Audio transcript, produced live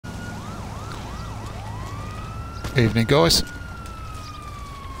Evening, guys.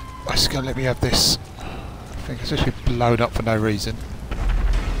 I just gonna let me have this. I think it's just been blown up for no reason.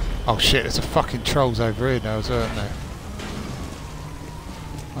 Oh shit, there's a fucking trolls over here now as well, isn't there?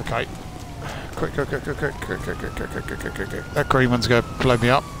 Okay. Quick. That green one's gonna blow me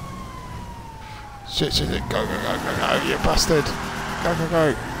up. Shit, go, you bastard.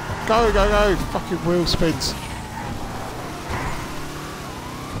 Go. Fucking wheel spins.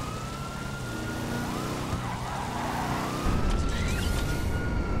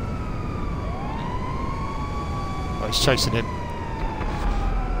 Oh, he's chasing him.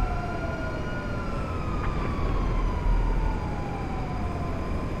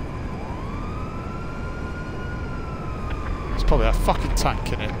 There's probably a fucking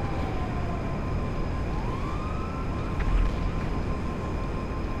tank in it.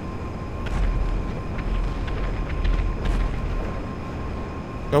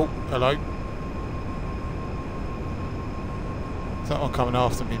 Oh, hello. Is that one coming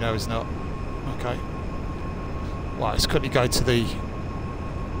after me? No, it's not. Okay. Well, let's quickly go to the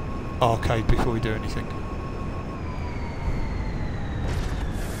arcade before we do anything.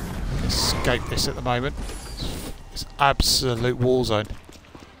 Escape this at the moment. It's absolute war zone.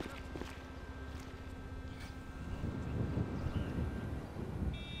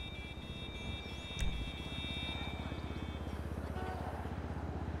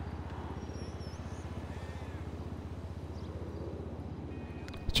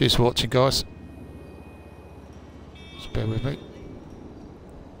 Cheers for watching, guys. Just bear with me.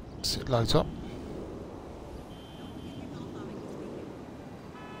 As it loads up.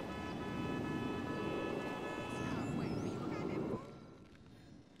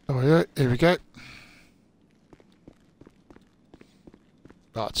 Oh yeah, here we go.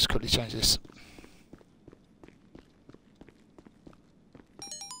 Right, just quickly change this.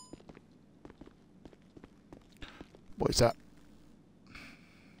 What is that?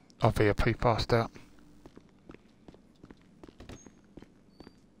 Oh, VIP passed out.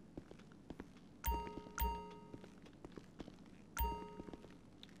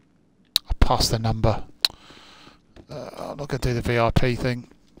 I passed the number. I'm not going to do the VIP thing,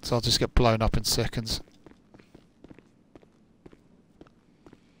 so I'll just get blown up in seconds.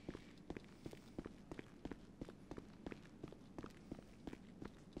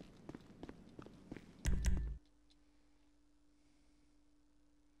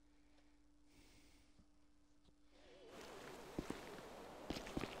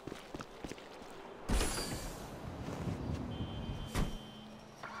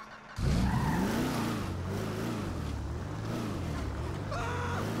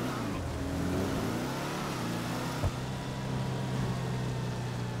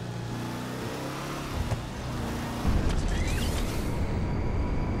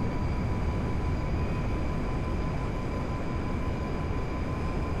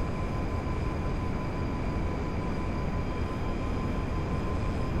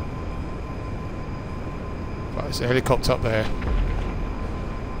 There's a helicopter up there.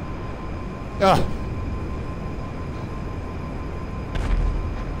 Ah!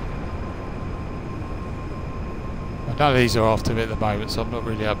 Well, none of these are after me at the moment, so I'm not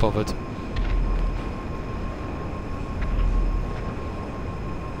really that bothered.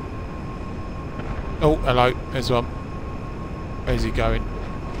 Oh, hello. There's one. Where's he going?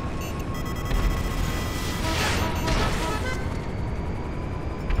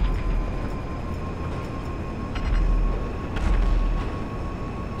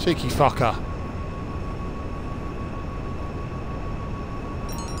 Cheeky fucker.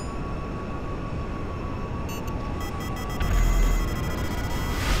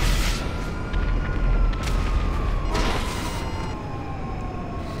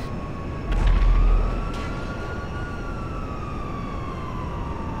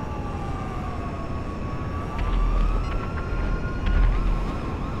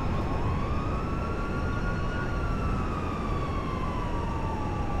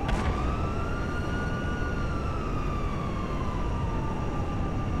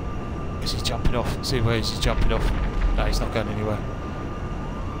 Is he jumping off? See where he's jumping off. No, he's not going anywhere.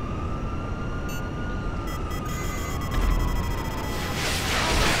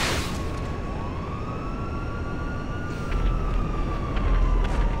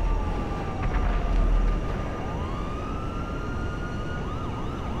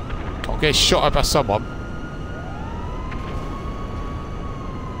 Can't get shot at by someone.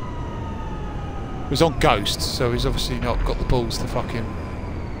 He was on Ghost, so he's obviously not got the balls to fucking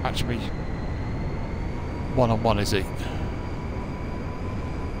match me one-on-one, is he?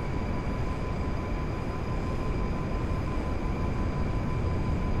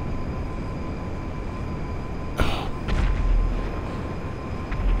 Oh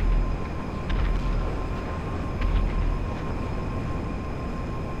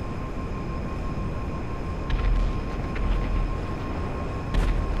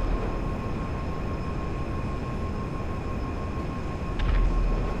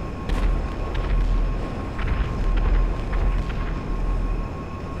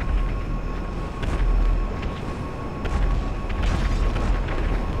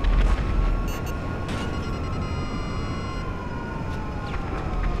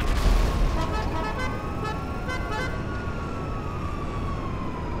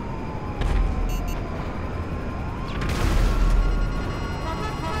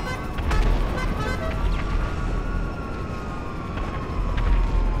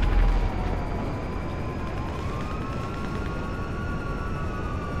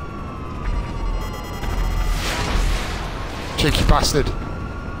Cheeky bastard.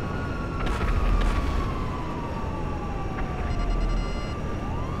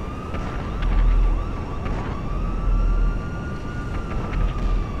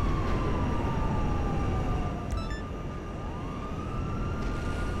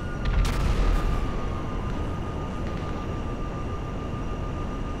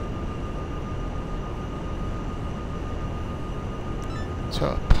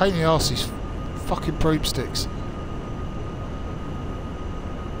 So, pain in the arse, these fucking broomsticks.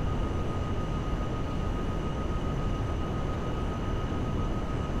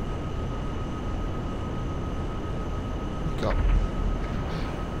 Got.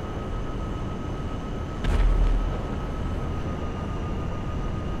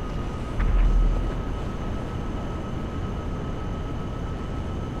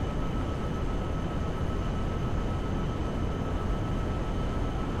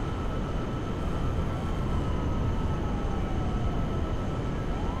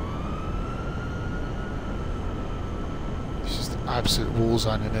 Absolute war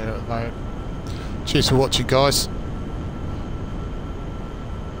zone in there at the moment. Cheers for watching, guys.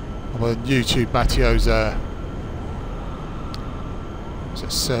 I'm on YouTube. Matteo's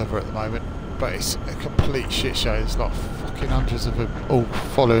server at the moment, but it's a complete shit show. There's like fucking hundreds of them all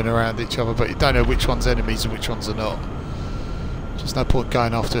following around each other, but you don't know which one's enemies and which ones are not. There's no point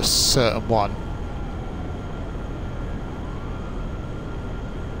going after a certain one.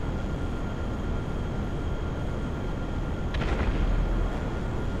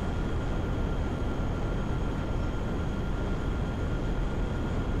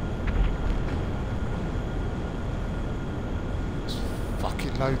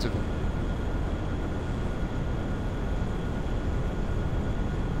 Loads of them.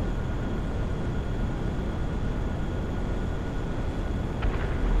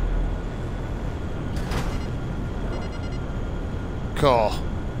 God.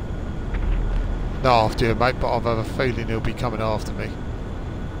 No, after you, mate, but I've a feeling he'll be coming after me.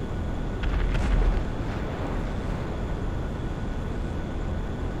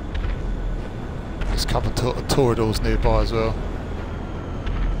 There's a couple of Toradors nearby as well.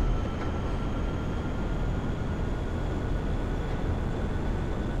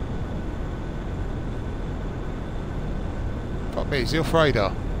 Is he off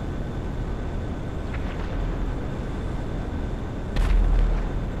radar?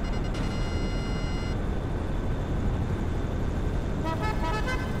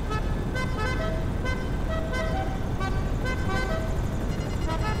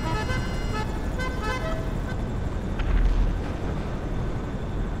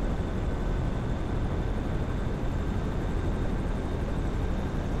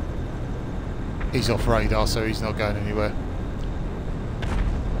 He's off radar, so he's not going anywhere.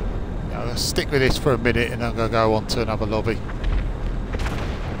 I'll stick with this for a minute and I'm going to go on to another lobby.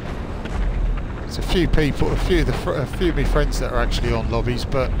 There's a few people, a few of my friends that are actually on lobbies,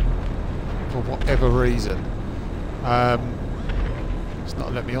 but for whatever reason, it's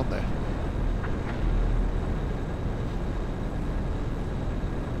not let me on there.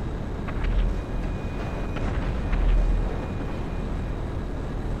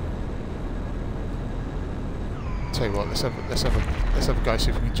 Tell you what, let's have a go,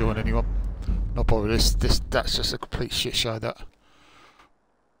 see if we can join anyone. Not bother with this. That's just a complete shit show. That.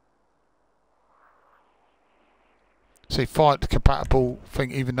 See, find the compatible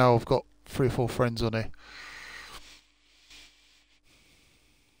thing, even though I've got 3 or 4 friends on here.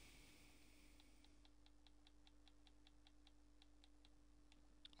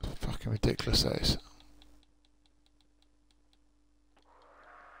 Fucking ridiculous that is.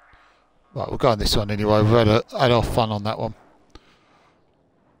 Right, we'll go on this one anyway. We've had our fun on that one.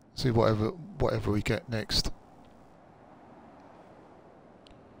 See whatever we get next.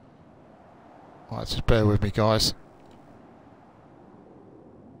 Right, just bear with me, guys.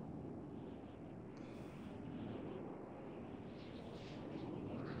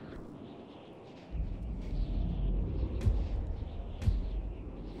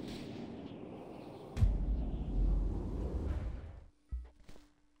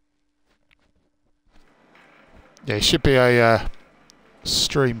 Yeah, it should be a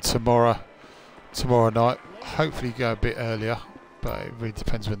stream tomorrow night. Hopefully go a bit earlier, but it really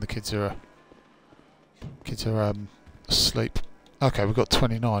depends when the kids are asleep. Okay, we've got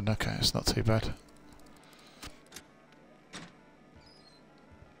 29. Okay, it's not too bad.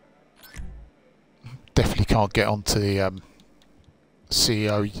 Definitely can't get onto the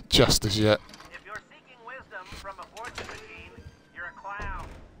CEO just as yet. If you're seeking wisdom from a fortune machine, you're a clown.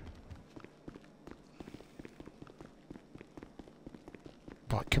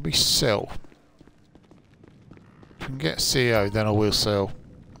 Right, can we sell? Can can get CO, then I will sell.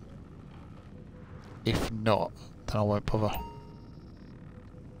 If not, then I won't bother.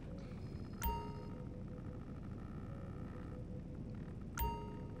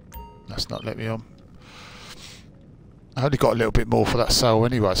 That's not let me on. I only got a little bit more for that sale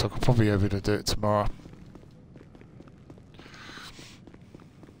anyway, so I could probably be able to do it tomorrow.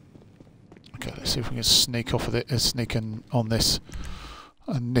 Okay, let's see if we can sneak off of it, sneak in on this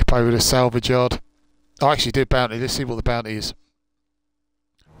and nip over the salvage yard. I actually did bounty. Let's see what the bounty is.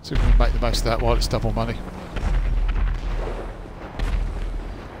 See if we can make the most of that while it's double money.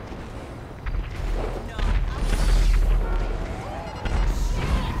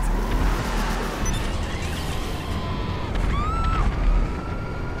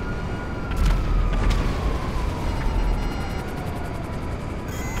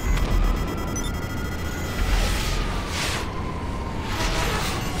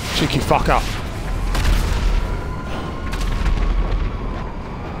 Cheeky fucker.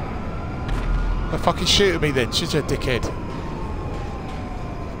 Don't fucking shoot at me then, should you, dickhead?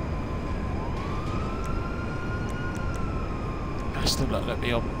 Still not let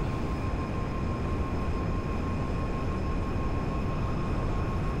me on.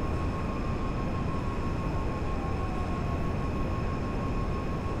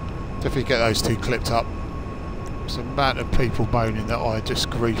 Definitely get those two clipped up. There's the amount of people moaning that I just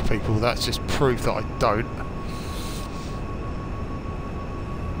grieve people. That's just proof that I don't.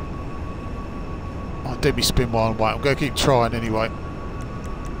 I did me spin while I'm waiting. I'm going to keep trying anyway.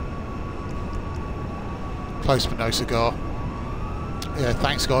 Close but no cigar. Yeah,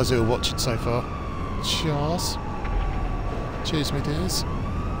 thanks guys who are watching so far. Cheers. Cheers, my dears.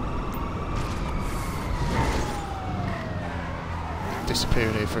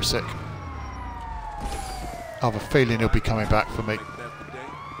 Disappearing here for a sec. I have a feeling he'll be coming back for me.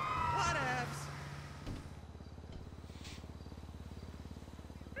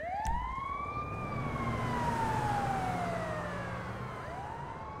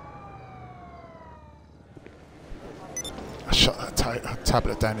 I shut that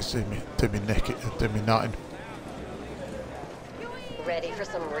tablet down, it's doing me naked, doing me nothing. Ready for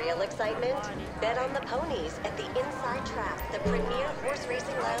some real excitement? Bet on the ponies at the Inside Track, the premier horse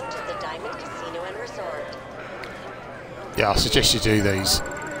racing lounge at the Diamond Casino and Resort. Yeah, I suggest you do these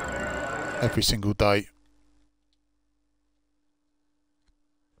every single day.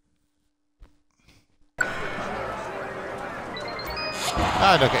 And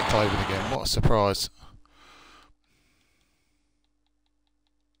I get cloven again, what a surprise.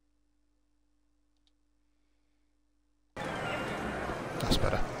 That's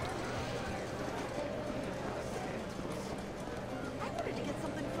better.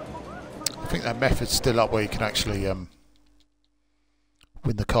 I think that method's still up where you can actually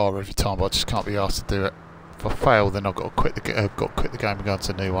win the car every time, but I just can't be asked to do it. If I fail, then I've got to quit the game and go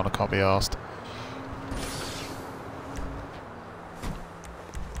into a new one. I can't be asked.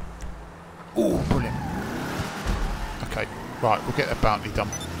 Ooh, brilliant. Okay, right, we'll get the bounty done.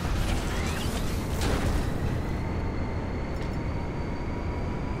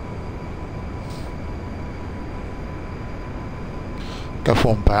 Go for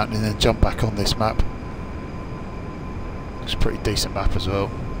one bounty and then jump back on this map. It's a pretty decent map as well.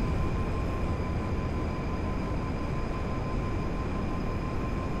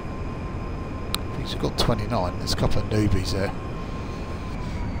 I think he's got 29. There's a couple of newbies there.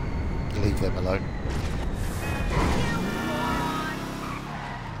 Leave them alone.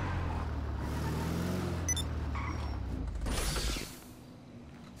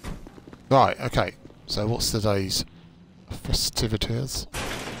 Right, okay. So what's today's festivities?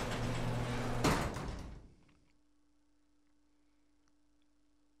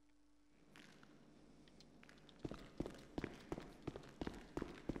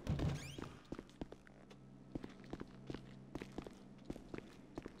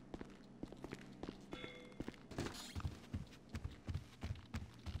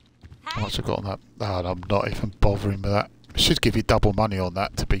 How much I got on that? Oh, I'm not even bothering with that. It should give you double money on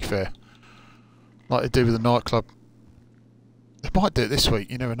that, to be fair. Like they do with the nightclub. They might do it this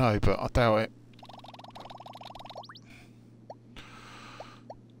week, you never know, but I doubt it.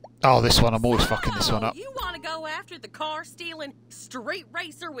 Oh, this one, I'm always fucking this one up. You want to go after the car-stealing street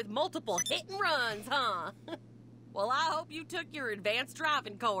racer with multiple hit and runs, huh? Well, I hope you took your advanced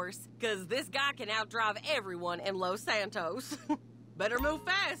driving course, because this guy can outdrive everyone in Los Santos. Better move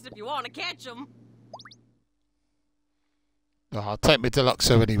fast if you want to catch him. Oh, I'll take my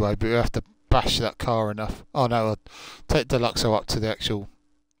Deluxo anyway, but we have to bash that car enough. Oh no, I'll take Deluxo up to the actual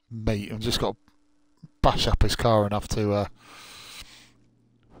meet. I've just got to bash up his car enough to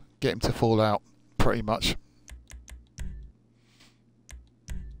get him to fall out, pretty much.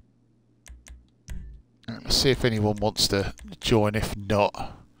 Let's see if anyone wants to join. If not,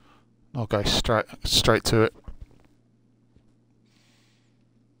 I'll go straight to it.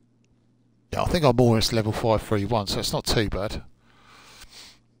 Yeah, I think I'm almost level 531, so it's not too bad.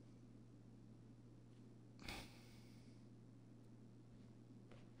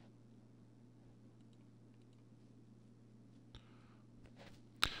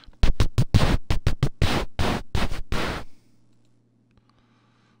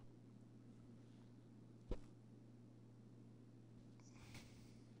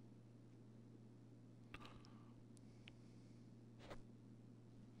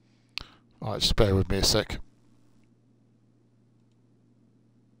 Alright, just bear with me a sec.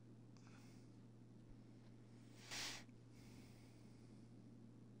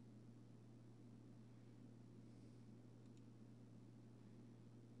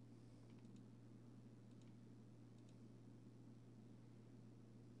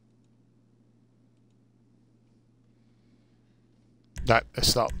 No, let's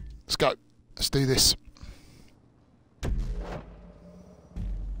start. Let's go. Let's do this.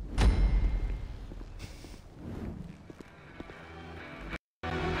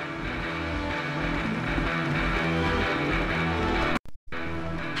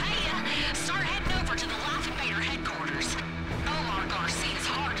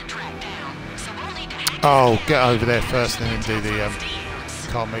 Oh, get over there first and then do the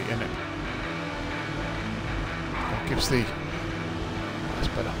car meet in it. That gives the... That's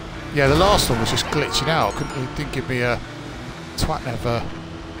better. Yeah, the last one was just glitching out. It didn't give me a twat-nav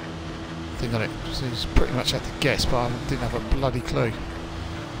thing on it. So you pretty much had to guess, but I didn't have a bloody clue.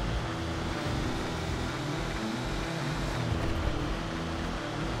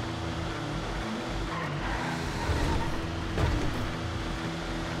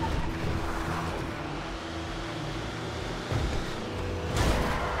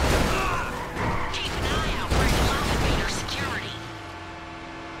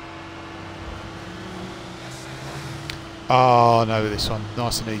 Oh no, this one,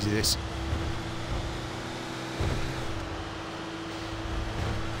 nice and easy this.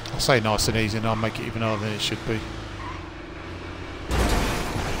 I'll say nice and easy and I'll make it even harder than it should be.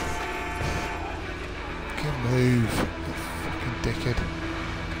 Fucking move, you fucking dickhead.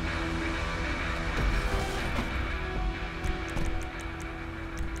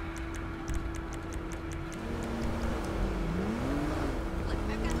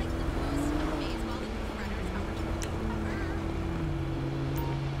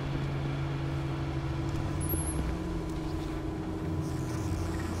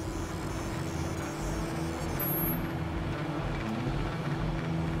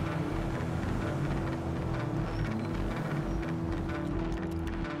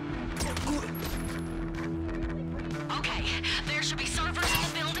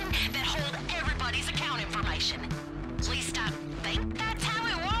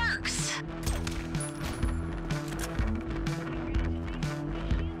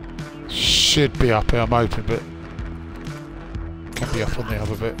 Should be up here, I'm hoping, but can be up on the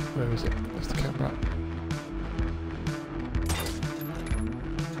other bit. Where is it? Where's the camera?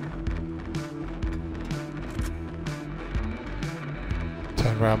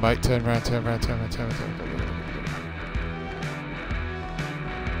 Turn around, mate. Turn around, turn around, turn around, turn around, turn around.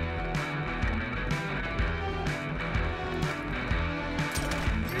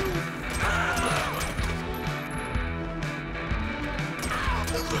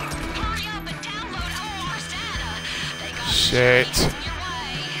 Shit.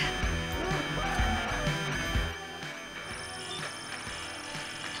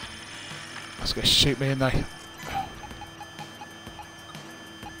 That's gonna shoot me in there.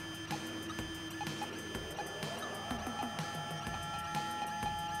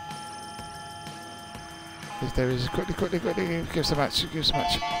 There is quickly, quickly, quickly. Give us a match. Give us a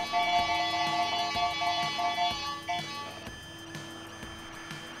match.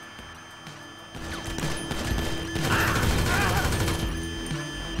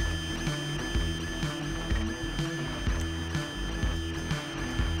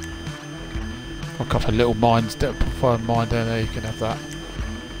 A couple of little mines, fire mine down there, you can have that.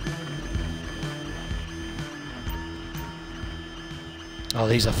 Oh,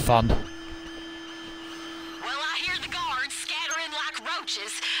 these are fun. Well, I hear the guards scattering like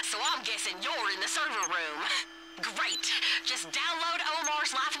roaches, so I'm guessing you're in the server room. Great. Just download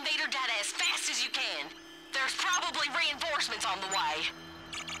Omar's Life Invader data as fast as you can. There's probably reinforcements on the way.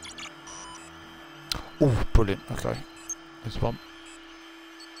 Oh, brilliant. Okay. There's one.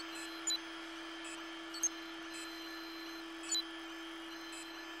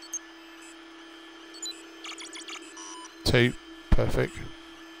 Two. Perfect.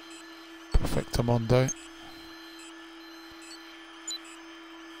 Perfectamundo.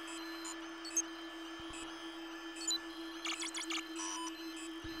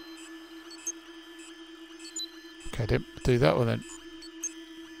 Okay, didn't do that one then.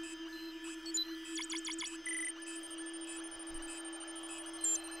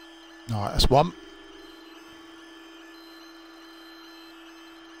 Alright, that's one.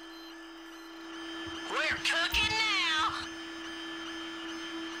 We're cooking now.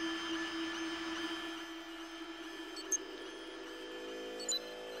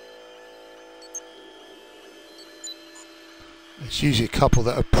 There's usually a couple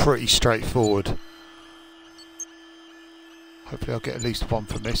that are pretty straightforward. Hopefully I'll get at least one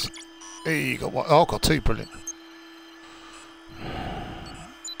from this. Hey, you got one. Oh, I've got two, brilliant.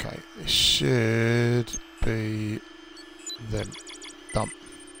 Okay, this should be them. Done.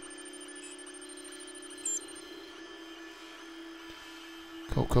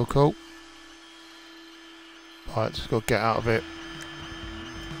 Cool, cool, cool. Right, just got to get out of it.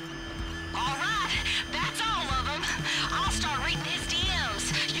 All right, that's all of them. I'll start reading his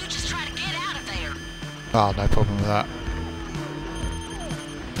DMs. You just try to get out of there. Oh, no problem with that.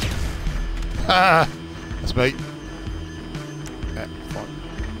 Ah, that's me. Yeah, fine.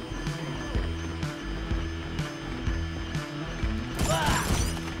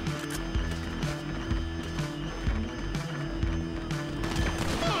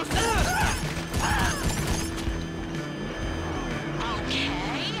 Okay,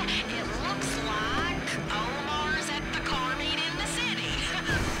 it looks like Omar's at the car meet in the city.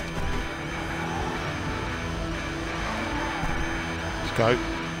 Let's go.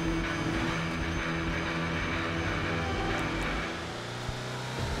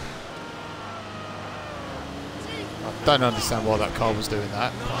 I don't understand why that car was doing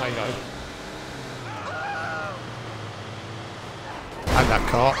that. But hey ho. And that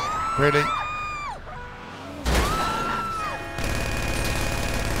car. Really?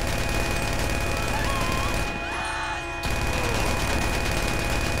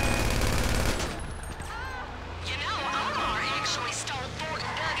 You know, Omar actually stole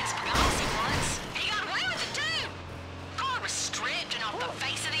Thornton Duggan's Pagasi once. He got away with it too. Car was stripped and off the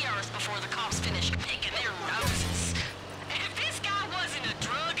face of the earth before the cops finished picking their noses. If this guy wasn't a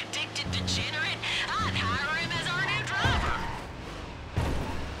drug-addicted degenerate, I'd hire him as our new driver.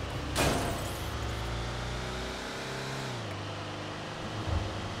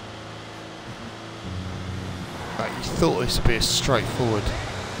 Right, you thought this would be a straightforward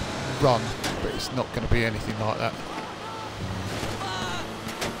run, but it's not going to be anything like that.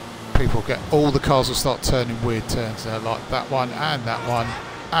 People get, all the cars will start turning weird turns there, like that one,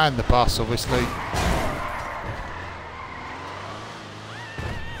 and the bus obviously.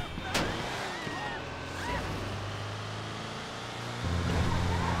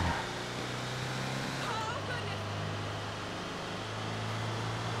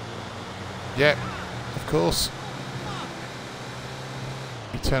 Yep, of course.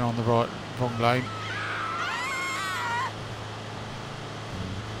 You turn on the wrong lane.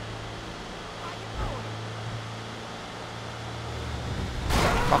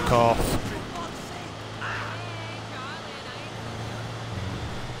 Fuck off.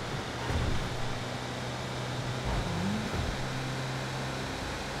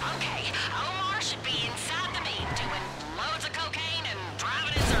 Okay, Omar should be inside the meet doing loads of cocaine and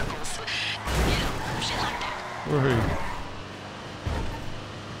driving in circles. You know, shit like that. Woohoo.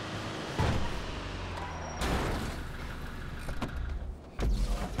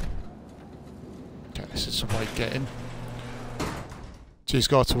 Okay, this is some way getting. Cheers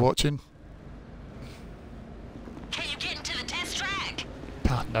guys for watching. Can you get into the test track?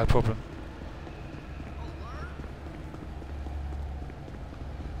 Ah, no problem.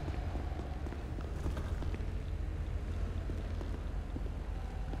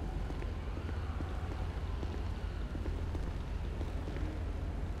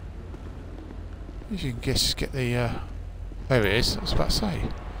 As you can guess, just get the there it is, I was about to say.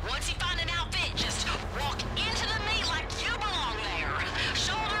 Once you find an outfit, just walk into the meet like you belong there.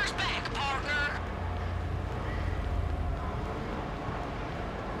 Shoulders back, partner.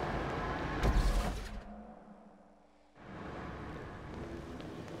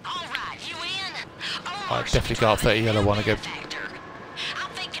 All right, you in? I'd definitely go after that yellow one again. I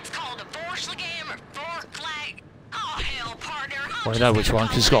think it's called a Vorschlagam or Vorklag. Oh hell, partner. Well, you know which one,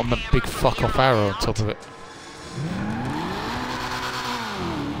 because it's got a big fuck off arrow on top of it.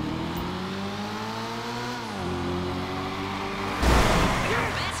 Your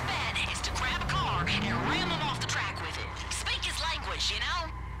best bet is to grab a car and ram him off the track with it. Speak his language, you know?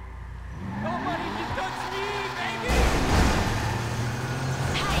 Nobody can touch me, baby!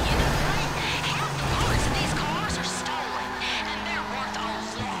 Hey, you know what? Half the parts of these cars are stolen, and they're worth a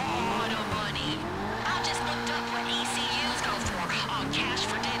lot of money. I just looked up what ECUs go for on Cash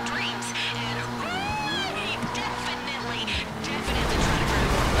for Dead Dreams, and he definitely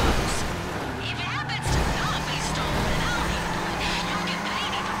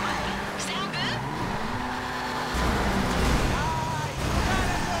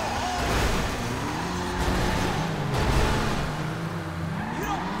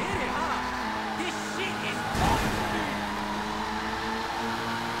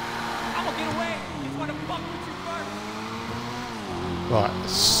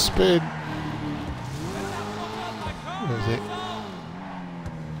in. Where is it?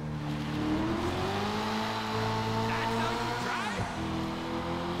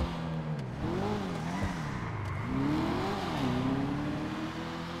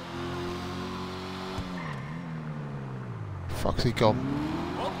 Fuck's he gone?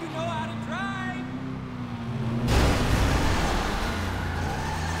 Hope you know how to drive.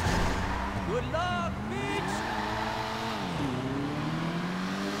 Good luck, Pidge.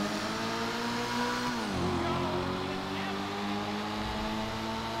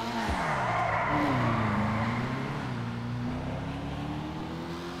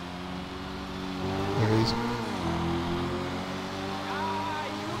 There he is.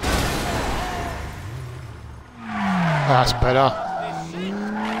 That's better.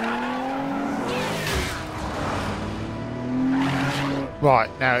 Right,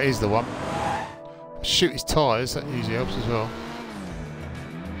 now it is the one. Shoot his tyres, that usually helps as well.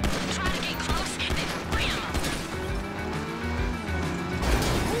 Try to get close and then ram 'em.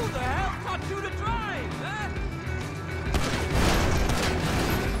 Who the hell taught you to drive, huh?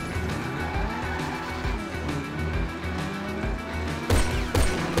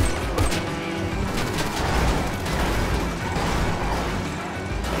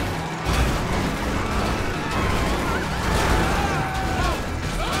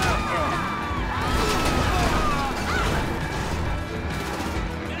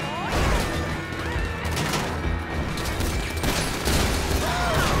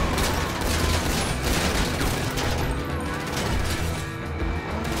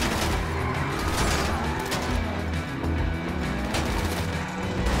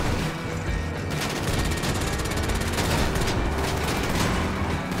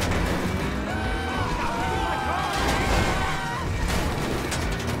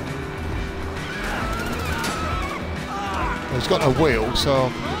 Well, he's got no wheel, so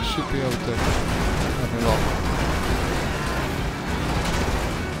it should be able to unlock.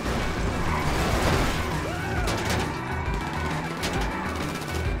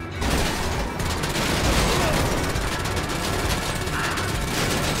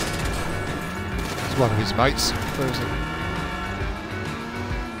 It's one of his mates. Where is it?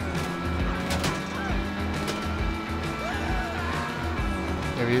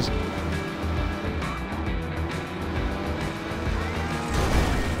 There he is.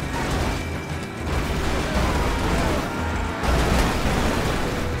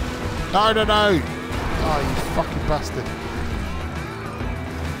 No, no, no! Oh, you fucking bastard.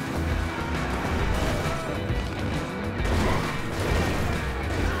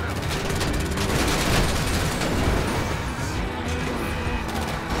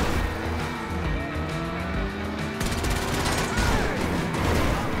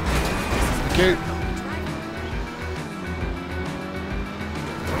 Thank you.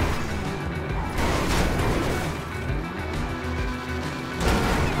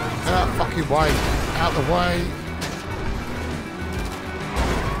 Fucking way, out the way.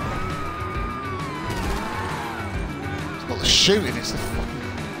 It's not the shooting, it's the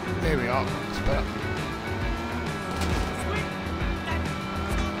fucking. There we are. It's better.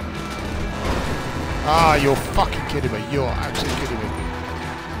 Ah, you're fucking kidding me. You're actually kidding me.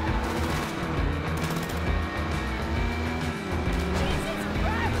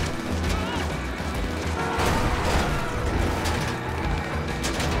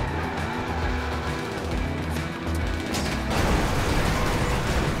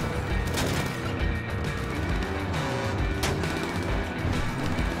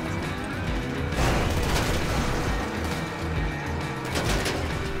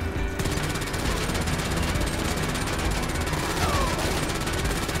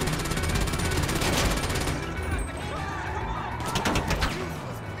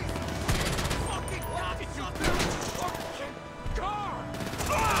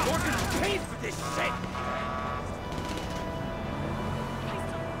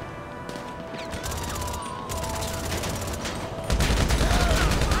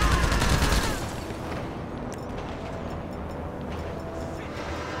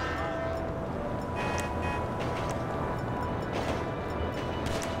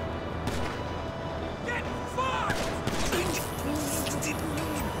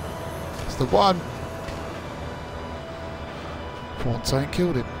 The one. Fontaine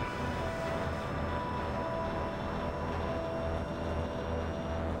killed him.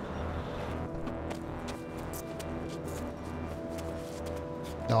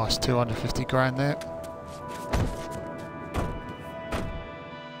 Nice, 250 grand there.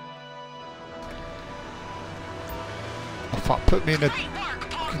 Oh fuck, put me in a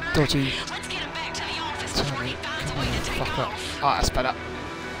fucking dodgy. Let's get him back to the office before he finds a way to take Fuck up. off. Ah, that's better.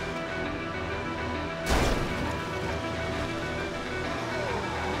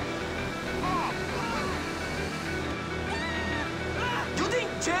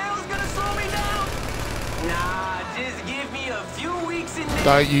 a few weeks in this,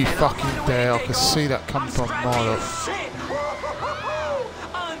 Don't you and I'll fucking find a way to dare, I take can off. see that coming I'm from a scrappy mile as off. shit.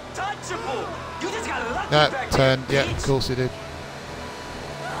 Untouchable. You just got lucky Yeah, back turn, there, yeah, of bitch. course he did.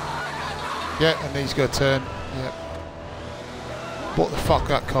 Yeah, and he's got to turn, yeah. What the fuck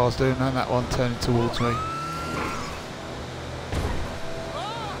that car's doing, and that one turning towards me.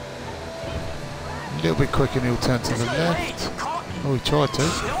 A little bit quicker and he'll turn to the left. Oh, he tried to. No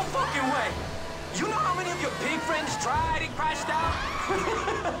fucking way. You know how many of your pig friends tried and crashed out?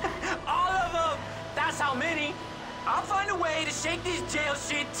 All of them. That's how many. I'll find a way to shake this jail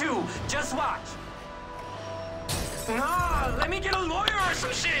shit too. Just watch. Nah, let me get a lawyer or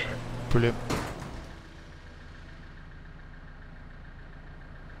some shit. Brilliant.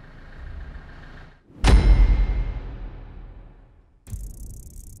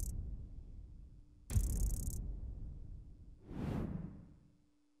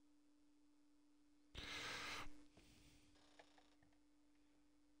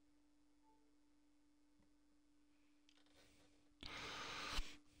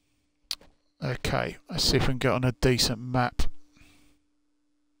 Okay, let's see if we can get on a decent map.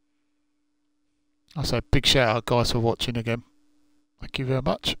 I'll say big shout out guys for watching again. Thank you very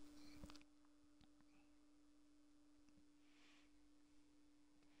much.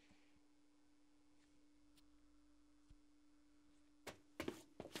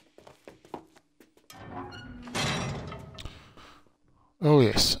 Oh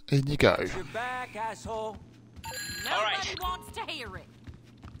yes, in you go. You're back, asshole. Nobody wants to hear it.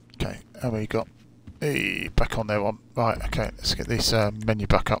 Okay, how many you got? Hey, back on there one. Right, okay, let's get this menu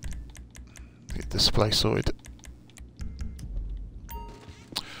back up. Get display sorted.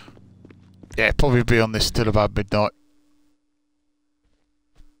 Yeah, probably be on this till about midnight.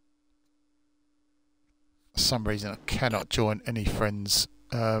 For some reason I cannot join any friends.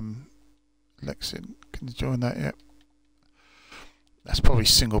 Lexin, can you join that yet? That's probably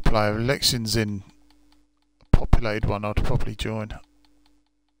single player. Lexin's in a populated one, I'd probably join.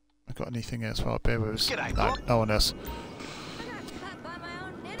 I've got anything else? Right, bear with us. No, no one else.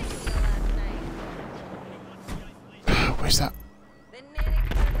 Where's that?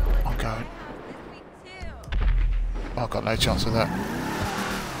 I'm going. I've got no chance of that.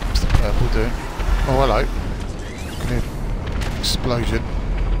 What's the purple doing? Oh, hello. Good explosion.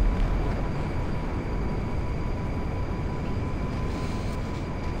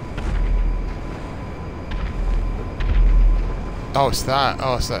 Oh, it's that.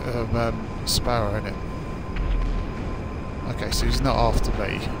 Oh, it's that sparrow, isn't it? Okay, so he's not after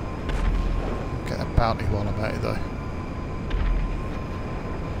me. Get that bounty while I'm at it, though.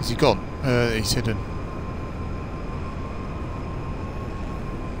 Has he gone? He's hidden.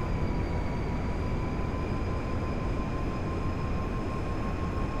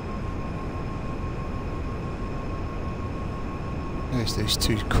 There's these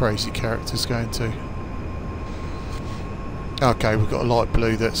two crazy characters going to. Okay, we've got a light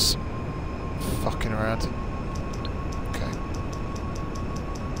blue that's fucking around. Okay.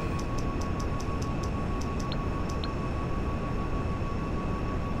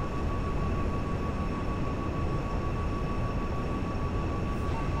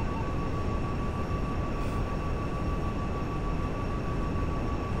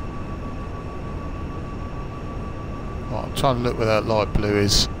 Right, I'm trying to look where that light blue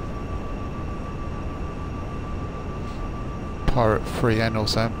is. Pirate 3N or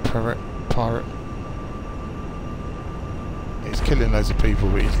something. Pirate. He's killing loads of people,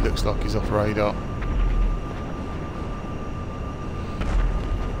 but he looks like he's off radar.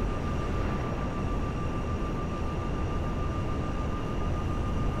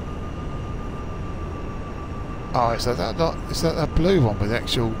 Oh, is that blue one with the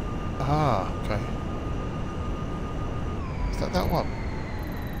actual? Ah, okay. Is that one?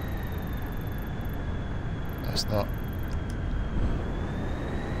 That's not.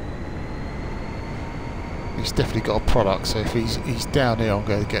 He's definitely got a product, so if he's down here, I'm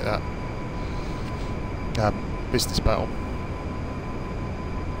going to get that business battle.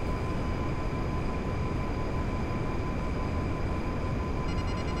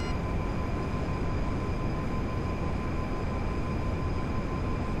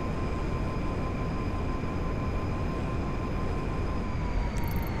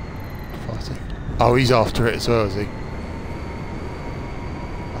 Fighting. Oh, he's after it as well, is he?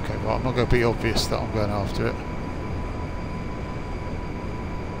 Right, I'm not going to be obvious that I'm going after it.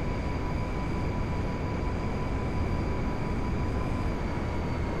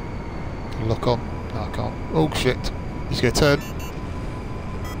 Lock on. No, I can't. Oh shit. He's going to turn.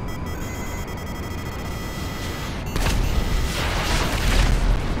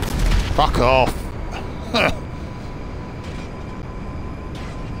 Fuck off.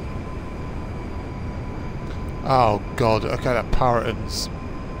 Oh god, okay, that Parroton's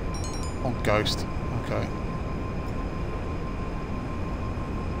on Ghost. Okay.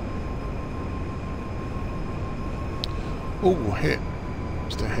 Oh, hit.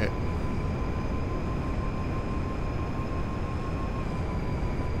 Just a hit.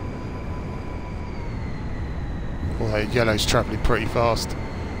 Well, that yellow's travelling pretty fast.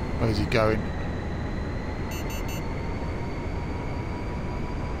 Where's he going?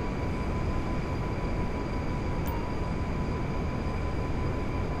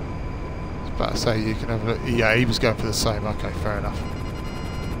 I was about to say you can have a look. Yeah, he was going for the same. Okay, fair enough.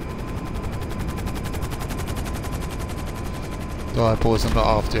 Alright boys, I'm not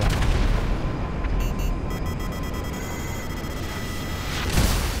after you.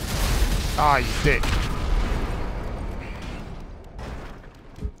 Ah, you dick.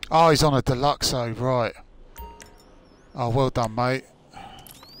 Oh, he's on a Deluxo, right. Oh, well done, mate.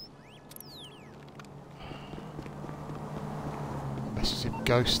 Message him,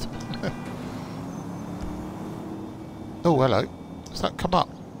 Ghost. Oh, hello. Does that come up?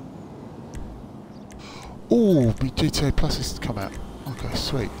 Oh, my GTA Plus has come out. Okay,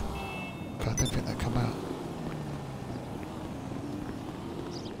 sweet. Okay, I didn't think that'd come out.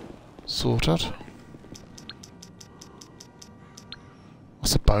 Sorted.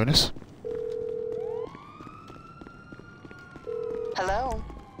 What's a bonus? Hello,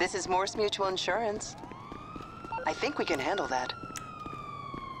 this is Morse Mutual Insurance. I think we can handle that.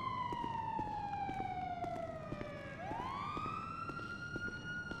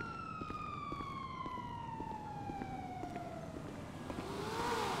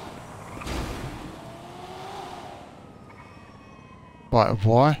 Right,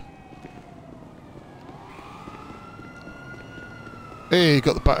 why? Hey,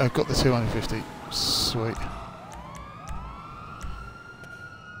 got the 250. Sweet.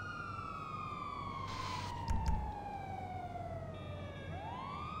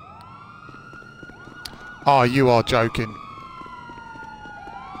 Oh, you are joking.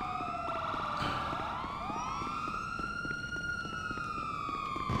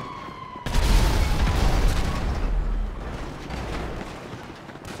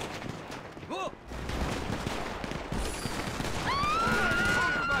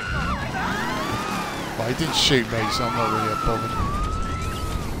 Well, he didn't shoot me, so I'm not really bothered.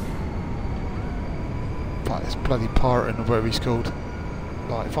 Right, this bloody pirate or whatever he's called.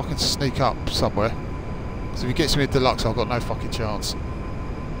 Like, if I can sneak up somewhere. Because if he gets me a Deluxe, I've got no fucking chance.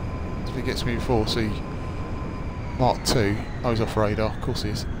 If he gets me a 4C Mark II, oh, he's off radar. Of course he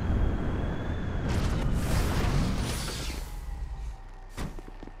is.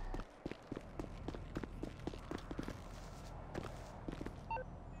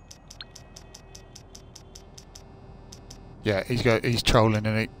 Yeah, he's trolling,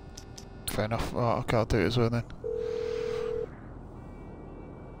 and fair enough. Right, okay, I'll do it as well then.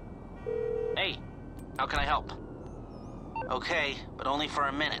 Hey, how can I help? Okay, but only for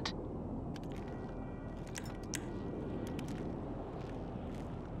a minute.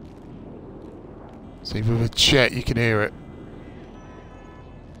 See, with a jet you can hear it.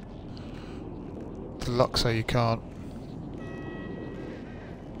 Deluxe, so you can't.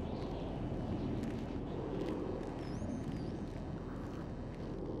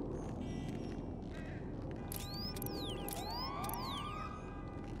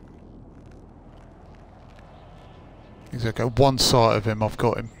 He's okay. One sight of him, I've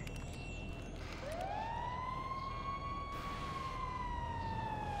got him.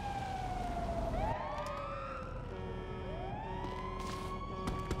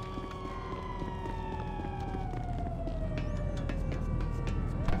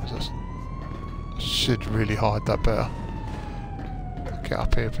 Should really hide that better. Get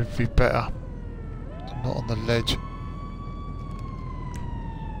up here would be better. I'm not on the ledge.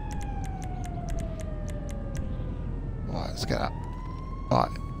 Right, let's get that. Right,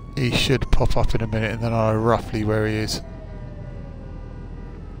 he should pop up in a minute and then I know roughly where he is.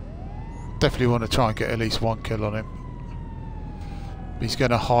 Definitely want to try and get at least one kill on him. He's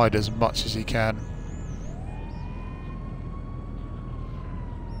going to hide as much as he can.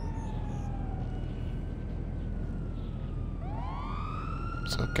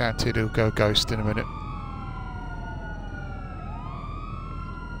 So guaranteed he'll go Ghost in a minute.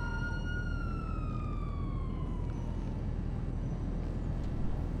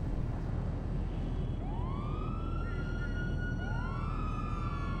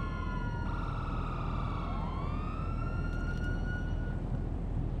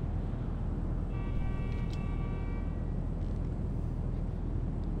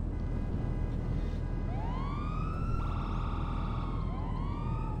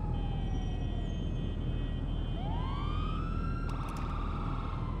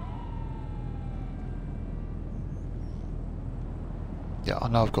 Yeah, I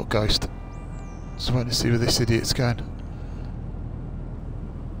know I've got Ghost. Just waiting to see where this idiot's going.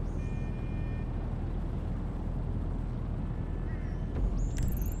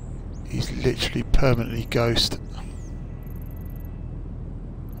 He's literally permanently Ghost.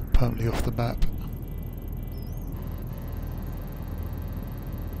 Permanently off the map.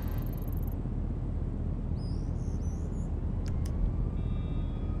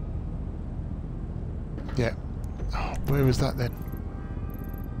 Yeah. Oh, where was that then?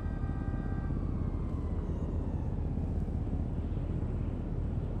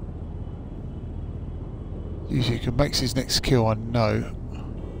 Usually he makes his next kill, I know.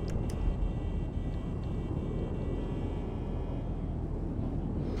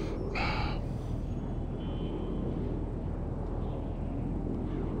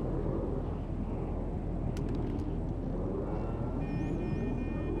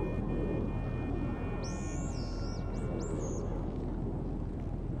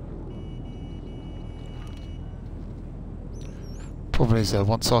 Problem is though,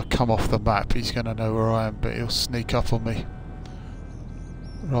 once I come off the map he's going to know where I am, but he'll sneak up on me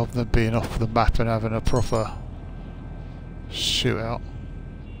rather than being off the map and having a proper shootout.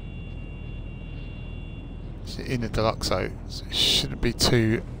 It's in the deluxe though, so it shouldn't be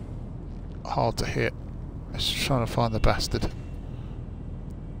too hard to hit. Just trying to find the bastard.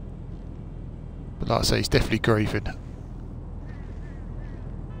 But like I say, he's definitely grieving.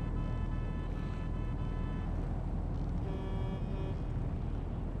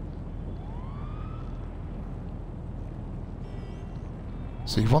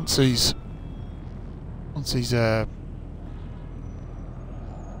 See, once he's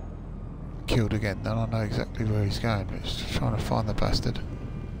killed again, then I know exactly where he's going. But it's just trying to find the bastard.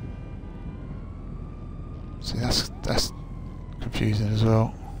 See, that's confusing as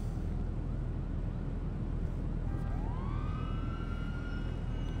well.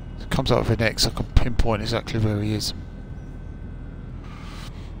 It comes up with an X, I can pinpoint exactly where he is.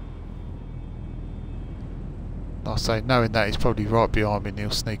 I'll say, knowing that he's probably right behind me and he'll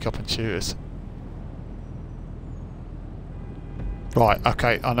sneak up and shoot us. Right,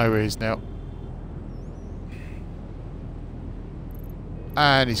 okay, I know where he is now.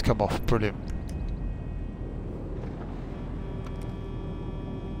 And he's come off, brilliant.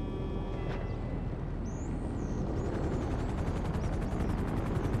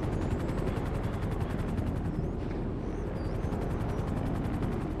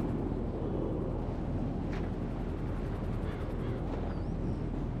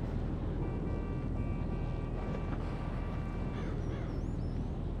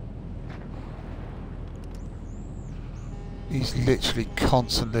 He's literally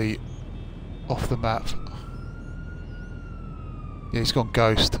constantly off the map. Yeah, he's gone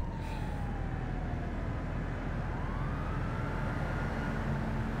Ghost.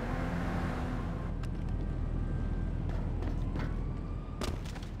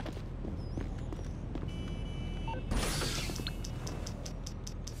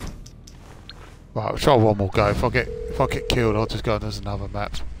 Right, I'll try one more go. If I get killed, I'll just go and there's another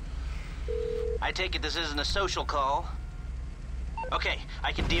map. I take it this isn't a social call. Okay,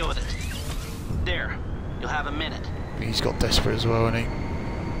 I can deal with it. There, you'll have a minute. He's got desperate as well, hasn't he?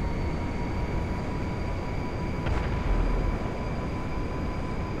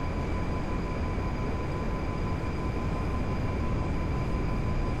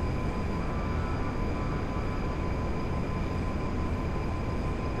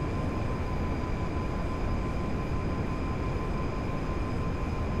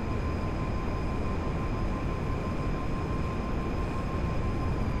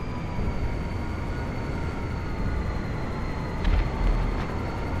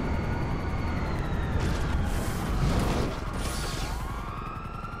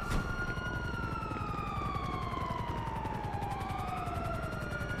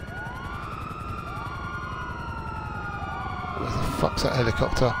 Fuck's that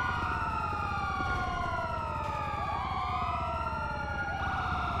helicopter?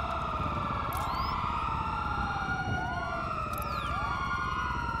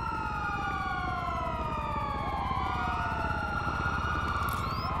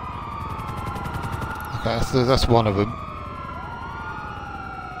 Okay, that's one of them.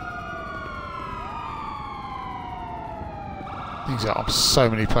 Things are on so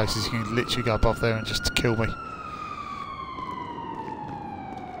many places, you can literally go above there and just kill me.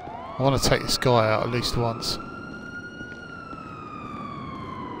 I want to take this guy out at least once.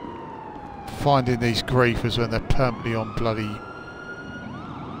 Finding these griefers when they're permanently on bloody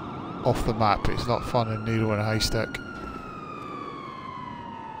off the map, it's like finding a needle in a haystack.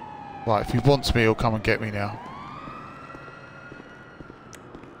 Right, if he wants me, he'll come and get me now.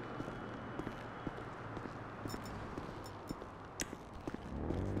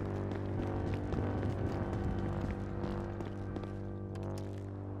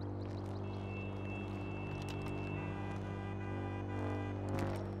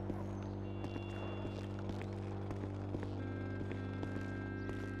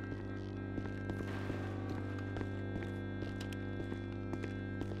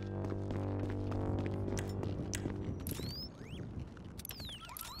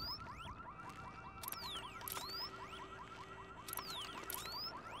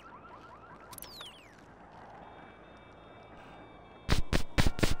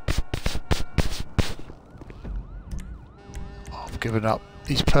 given up.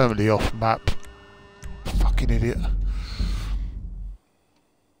 He's permanently off map. Fucking idiot.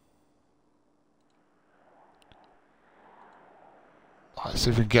 Right,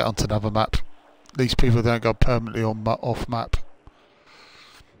 see if we can get onto another map. These people don't go permanently on off map.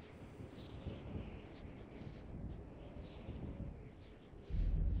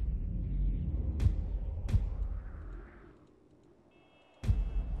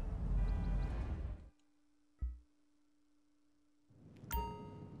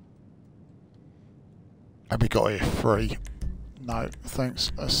 And we got here free. No,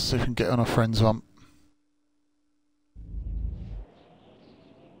 thanks. Let's see if we can get on a friend's one.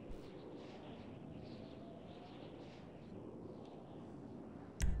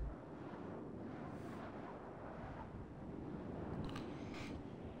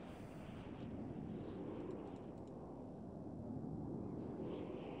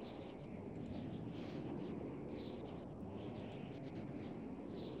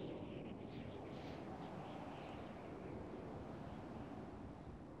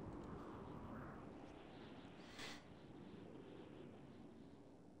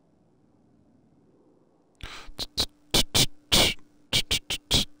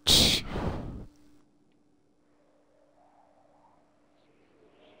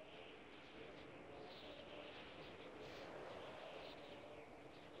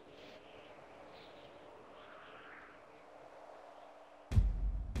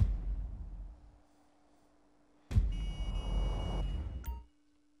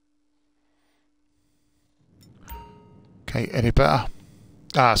 Okay, any better?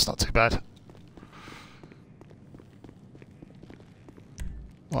 Ah, it's not too bad.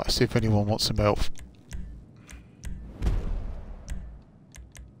 Right, see if anyone wants some help.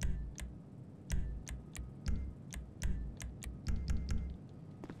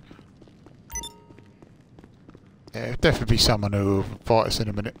 Yeah, it'll definitely be someone who will fight us in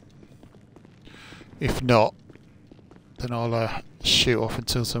a minute. If not, then I'll shoot off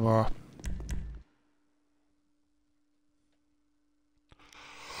until tomorrow.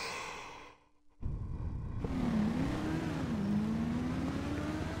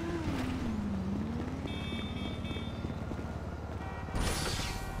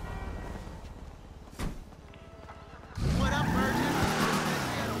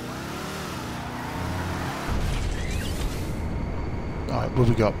 What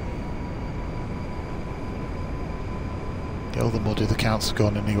have we got? Yeah, all the modded accounts are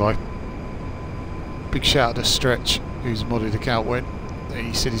gone anyway. Big shout out to Stretch, whose modded account went.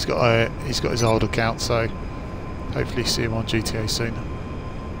 He said he's got his old account, so hopefully see him on GTA soon.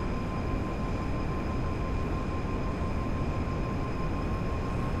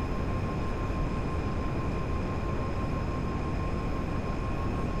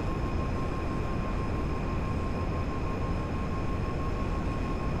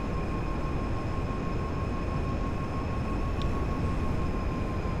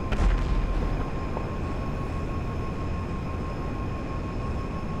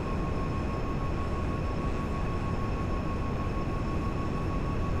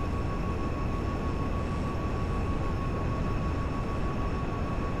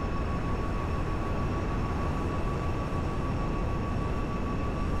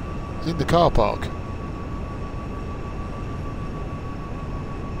 In the car park.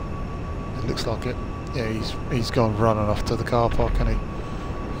 It looks like it. Yeah, he's gone running off to the car park, hasn't he?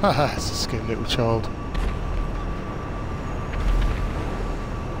 Haha, it's a skinny little child.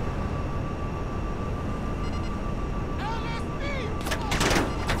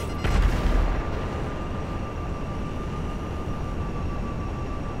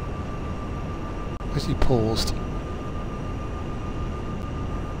 Where's he paused?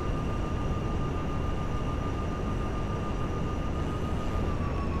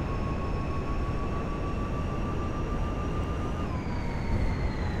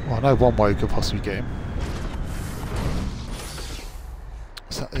 I know one way we could possibly get him.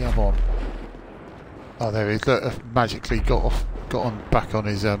 Is that the other one? Oh, there he is. Look, magically got on back on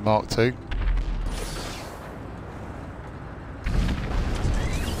his Mark II.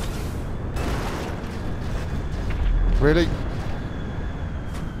 Really?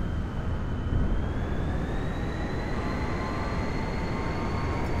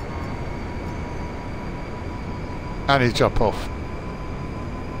 And he jump off.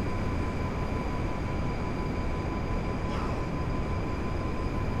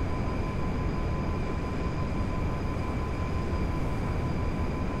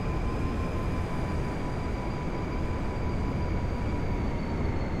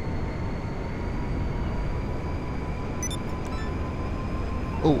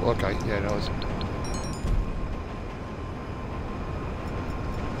 Oh, okay, yeah, that was...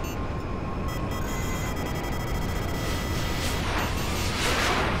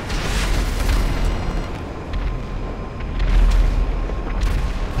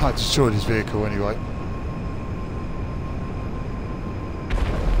 I destroyed his vehicle anyway.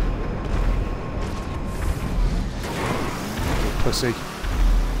 Pussy.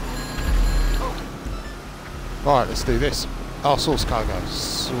 Right, let's do this. Our source cargo.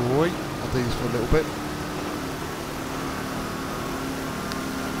 Sweet. I'll do this for a little bit.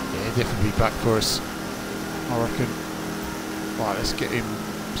 Yeah, definitely be back for us, I reckon. Right, let's get him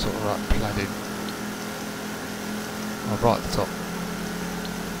sort of like planned in. Oh, right at the top.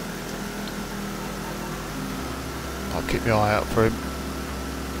 I'll keep my eye out for him.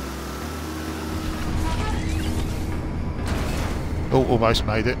 Oh, almost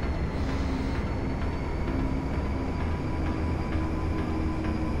made it.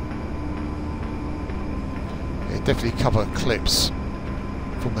 Yeah, definitely cover clips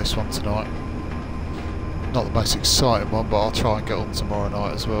from this one tonight. Not the most exciting one, but I'll try and get on tomorrow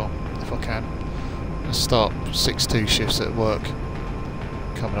night as well, if I can. I'll start 6-2 shifts at work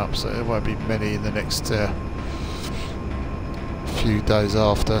coming up, so there won't be many in the next few days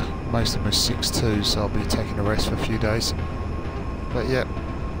after. Most of them are 6-2, so I'll be taking a rest for a few days. But yeah,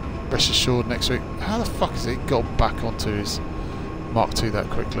 rest assured next week. How the fuck has it got back onto his Mark II that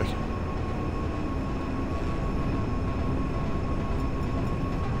quickly?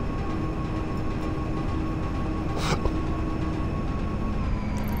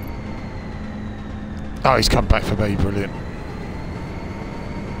 Oh, he's come back for me, brilliant.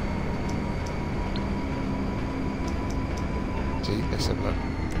 Gee, let's have a look.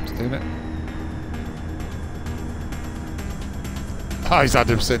 He's doing it. Oh, he's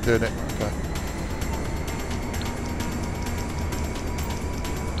 100% doing it. Okay.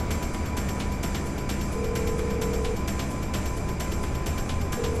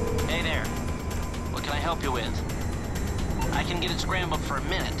 Hey there. What can I help you with? I can get it scrambled for a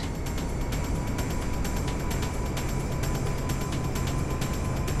minute.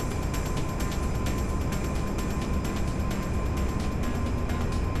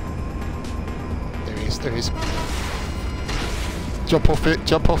 There he is. Jump off it,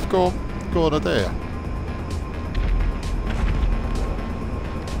 jump off, go on, there.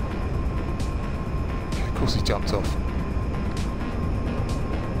 Okay, of course he jumped off.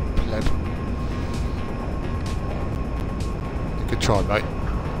 Pleb. Good try, mate.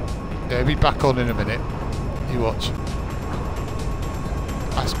 Yeah, he'll be back on in a minute. You watch.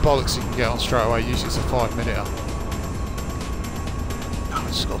 That's bollocks you can get on straight away, usually it's a 5-minute. Oh,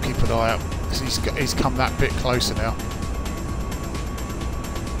 just got to keep an eye out. He's come that bit closer now.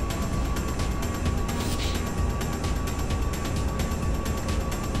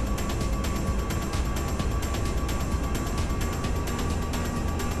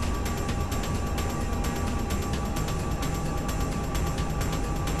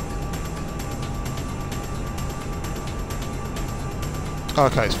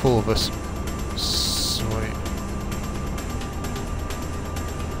 Okay, it's 4 of us. Sweet.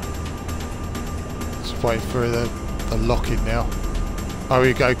 Just wait for the lock-in now. Oh,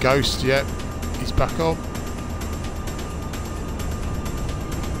 here we go, Ghost, yep. He's back on.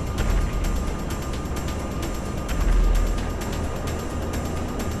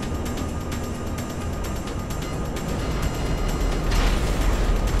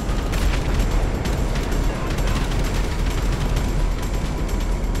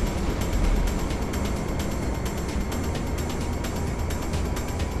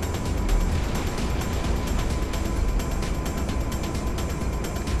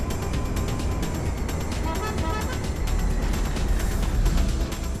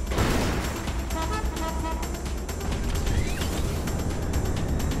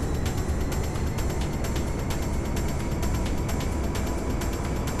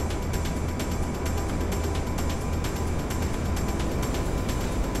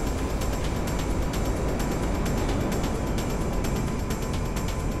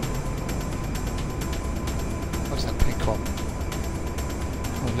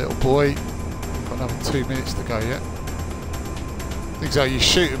 Little boy, got another 2 minutes to go yet. Things like you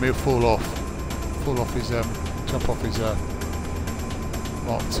shoot him, he'll fall off his jump off his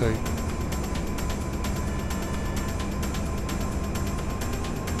Mark II.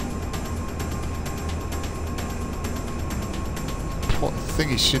 What the thing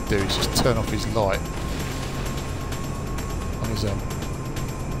he should do is just turn off his light on his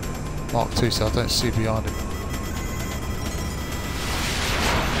Mark II, so I don't see behind him.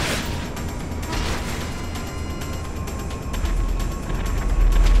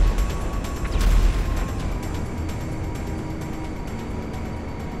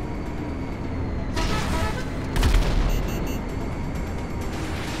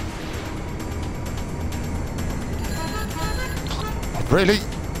 Really?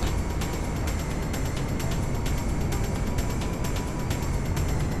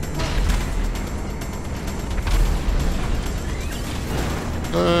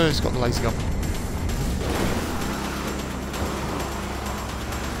 It's got the laser gun.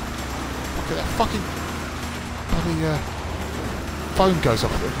 Look at that fucking bloody phone goes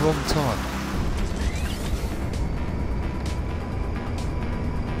off at the wrong time.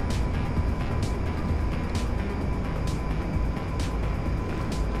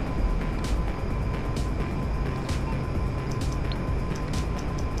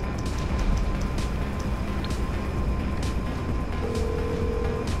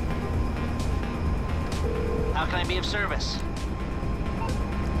 How can I be of service?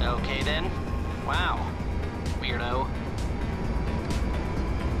 Okay then. Wow. Weirdo.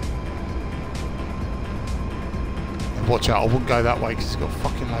 And watch out, I wouldn't go that way because he's got a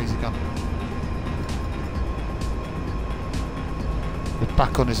fucking laser gun. We're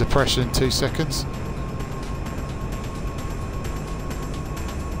back on his oppression in 2 seconds.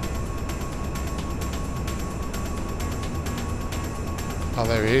 Oh,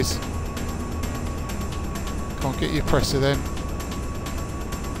 there he is. Can't get your oppressor then.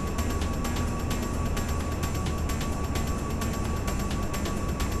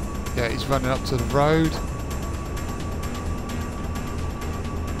 Yeah, he's running up to the road.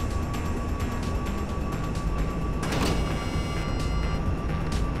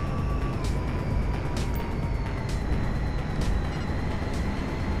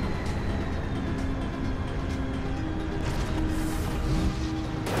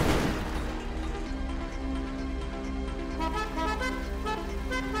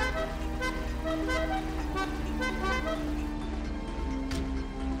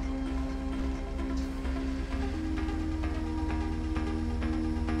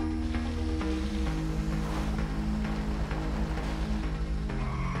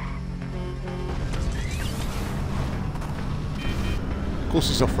 Of course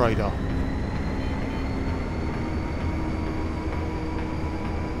he's off radar.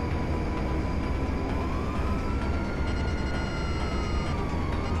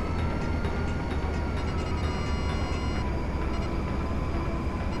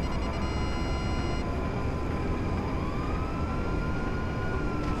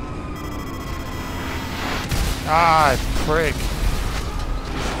 Ah, prick.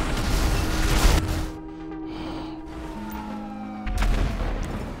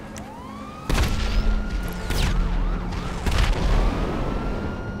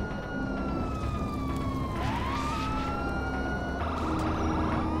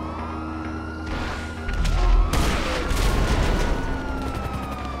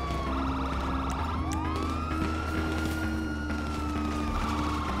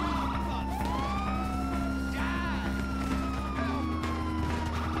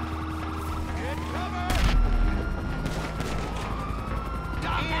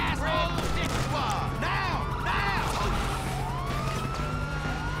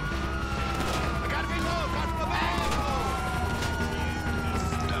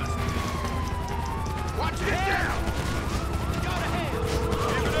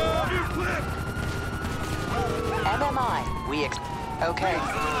 MMI, okay.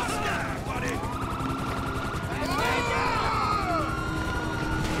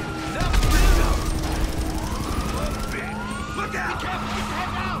 Look out!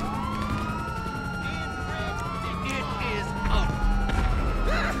 It is up.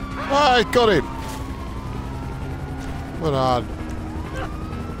 Ah, got him. Well done.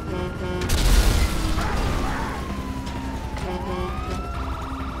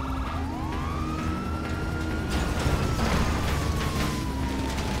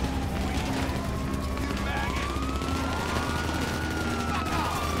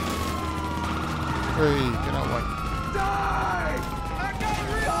 Hey, get out of the way. Die! I got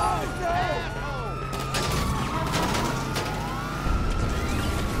reload!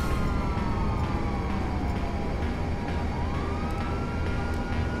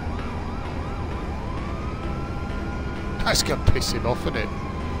 That's going to piss him off, isn't it?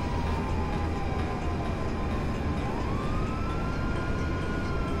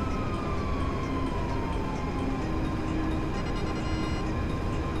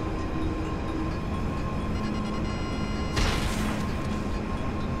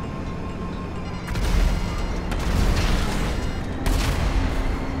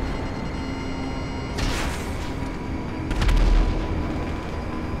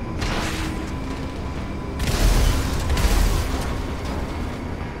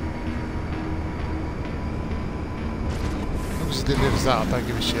 Delivers that, I don't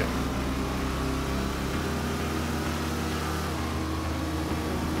give a shit.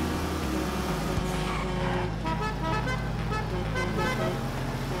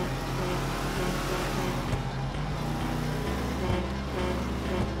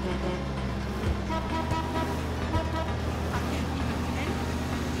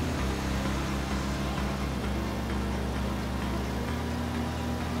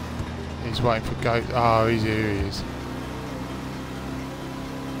 He's waiting for go. Oh, he's here. He is.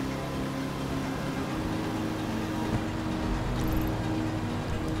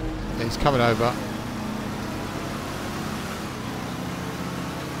 He's coming over.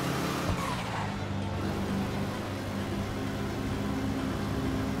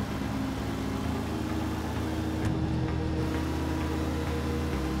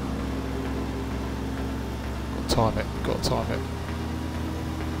 Got to time it. Got to time it.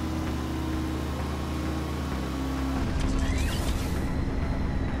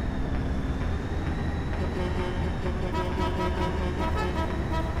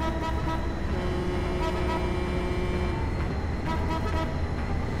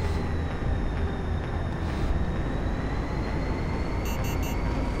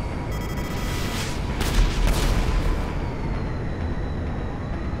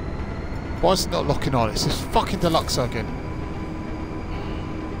 Why is it not locking on? It's this fucking deluxe again.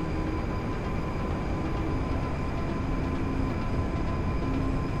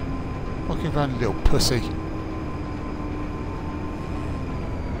 Fucking random little pussy.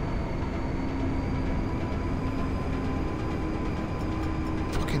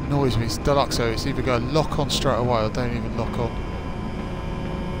 Fucking annoys me. It's deluxe, so it's either go lock on straight away or don't even lock on.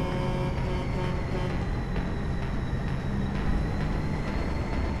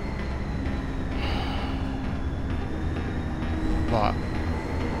 Right,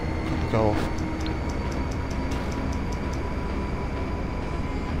 go off.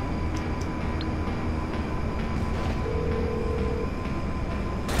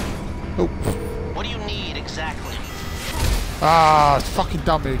 Oh. What do you need exactly? Ah, it's fucking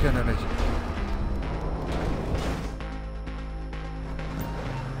done me again, isn't he?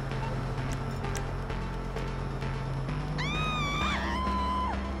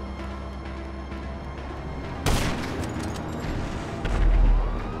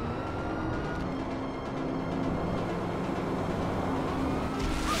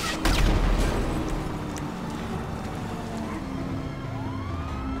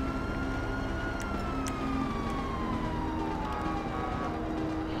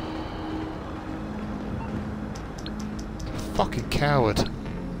 Fucking coward.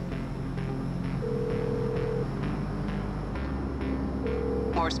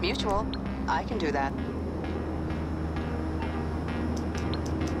 Morse Mutual. I can do that.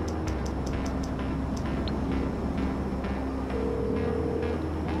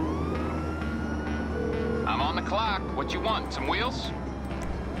 I'm on the clock. What you want? Some wheels?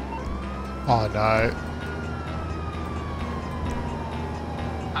 Oh no.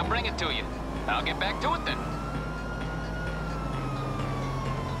 I'll bring it to you. I'll get back to it then.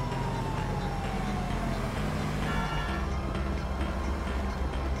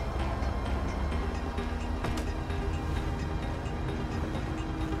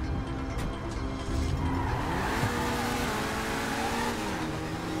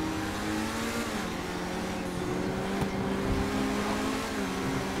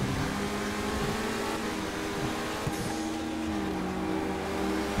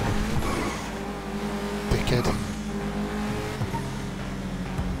 Dickhead.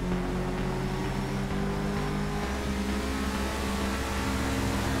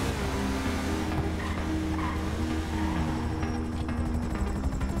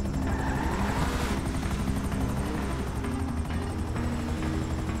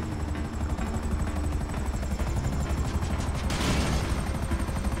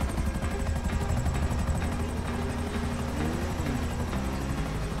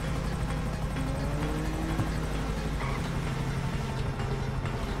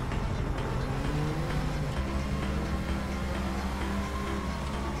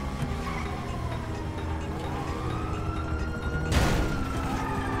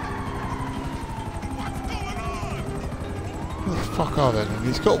 Where the fuck are they then?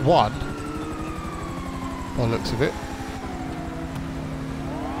 He's got one. By the looks of it.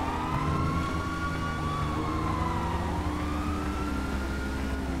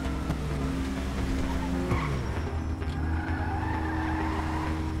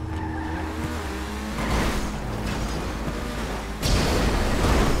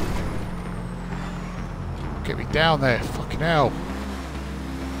 Get me down there, fucking hell.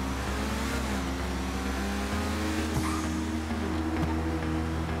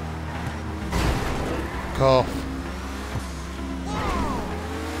 Off.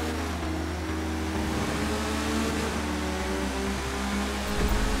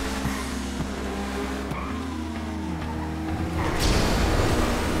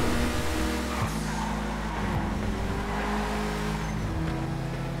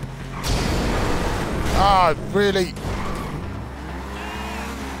 Ah, really?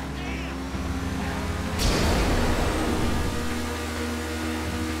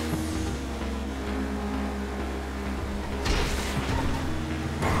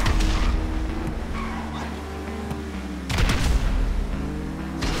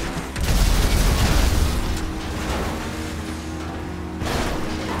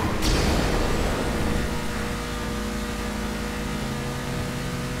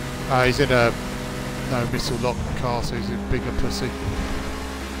 He's in a no missile lock car, so he's a bigger pussy.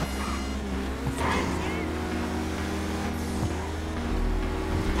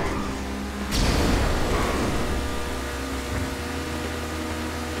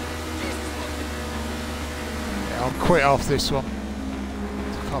 Yeah, I'll quit after this one.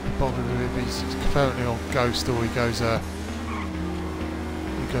 I can't be bothered with him. He's apparently on Ghost, or he goes on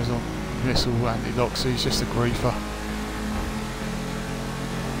missile anti-lock, so he's just a griefer.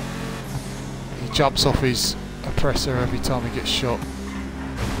 He jumps off his oppressor every time he gets shot.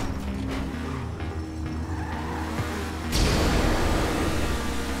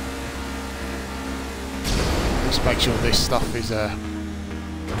 Just make sure this stuff is delivered.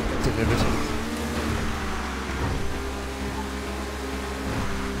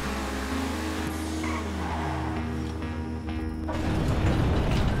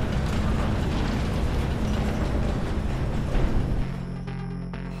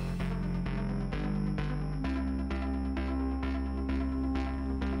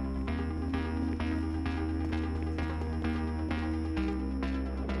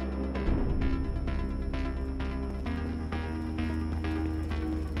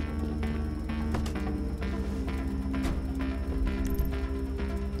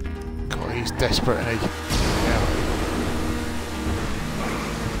 He's desperate, and he. Yeah.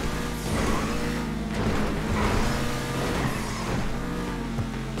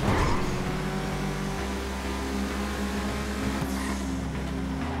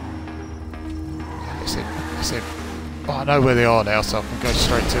 That's it. Oh, I know where they are now, so I can go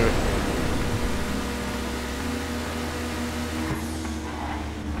straight to it.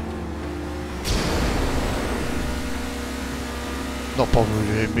 Not bothered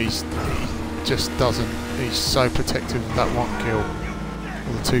with him, he just doesn't, he's so protective of that one kill,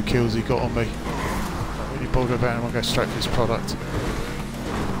 or the 2 kills he got on me. Not really bothered about him, I'll go straight for his product.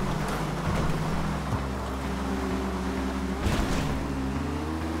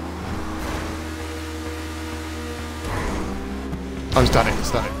 Oh, he's done it,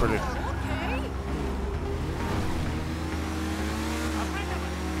 brilliant.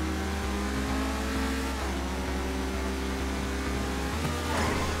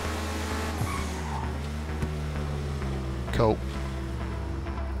 Cool.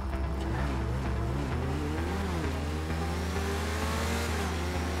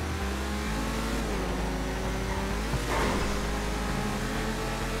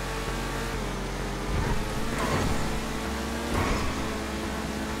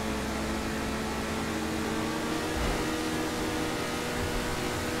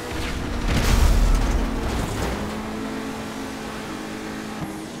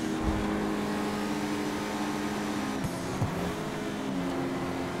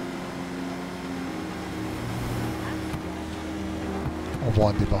 I'll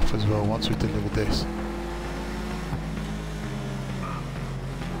wind him off as well once we've delivered this.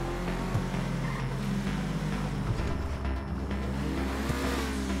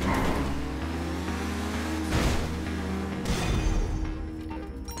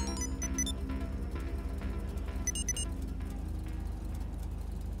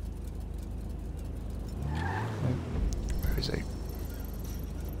 Where is he?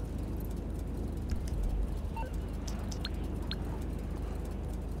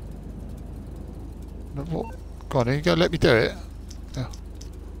 What? Go on, you go. Let me do it.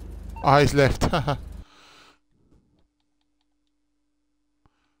 Oh, he's left. Let's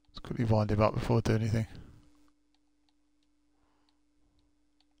quickly wind him up before I do anything.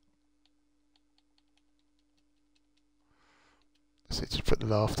 Let's just put the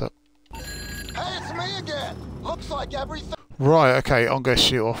laugh up. Hey, it's me again. Looks like everything. Right. Okay. I'm going to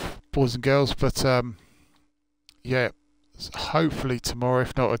shoot off, boys and girls. But yeah, hopefully tomorrow.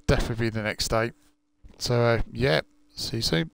 If not, it'll definitely be the next day. So, yeah, see you soon.